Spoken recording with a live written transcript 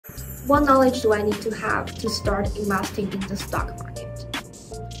What knowledge do I need to have to start investing in the stock market?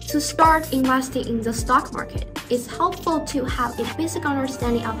 To start investing in the stock market, it's helpful to have a basic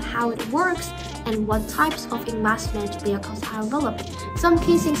understanding of how it works and what types of investment vehicles are available. Some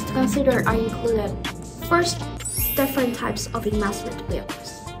key things to consider are included. First, different types of investment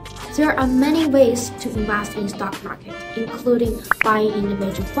vehicles. There are many ways to invest in stock market, including buying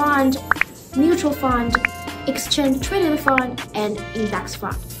individual fund, mutual fund, exchange traded fund, and index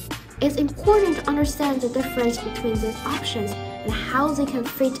fund. It's important to understand the difference between these options and how they can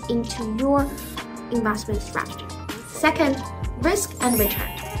fit into your investment strategy. Second, risk and return.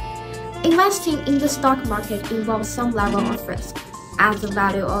 Investing in the stock market involves some level of risk, as the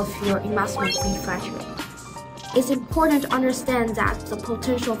value of your investment may fluctuate. It's important to understand that the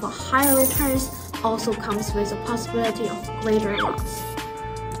potential for higher returns also comes with the possibility of greater loss.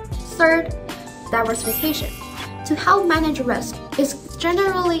 Third, diversification. To help manage risk, it's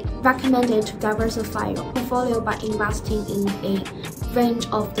generally recommended to diversify your portfolio by investing in a range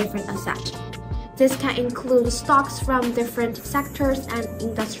of different assets. This can include stocks from different sectors and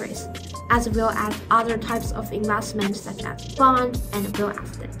industries, as well as other types of investments such as bond and real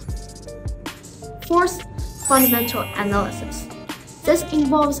estate. Fourth, fundamental analysis. This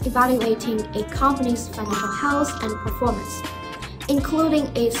involves evaluating a company's financial health and performance, including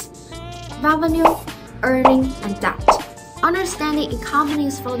its revenue, earnings, and debt. Understanding a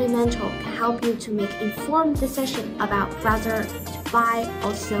company's fundamental can help you to make informed decisions about whether to buy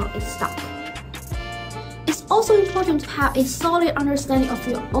or sell its stock. It's also important to have a solid understanding of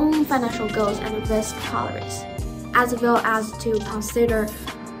your own financial goals and risk tolerance, as well as to consider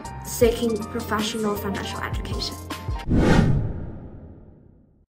seeking professional financial education.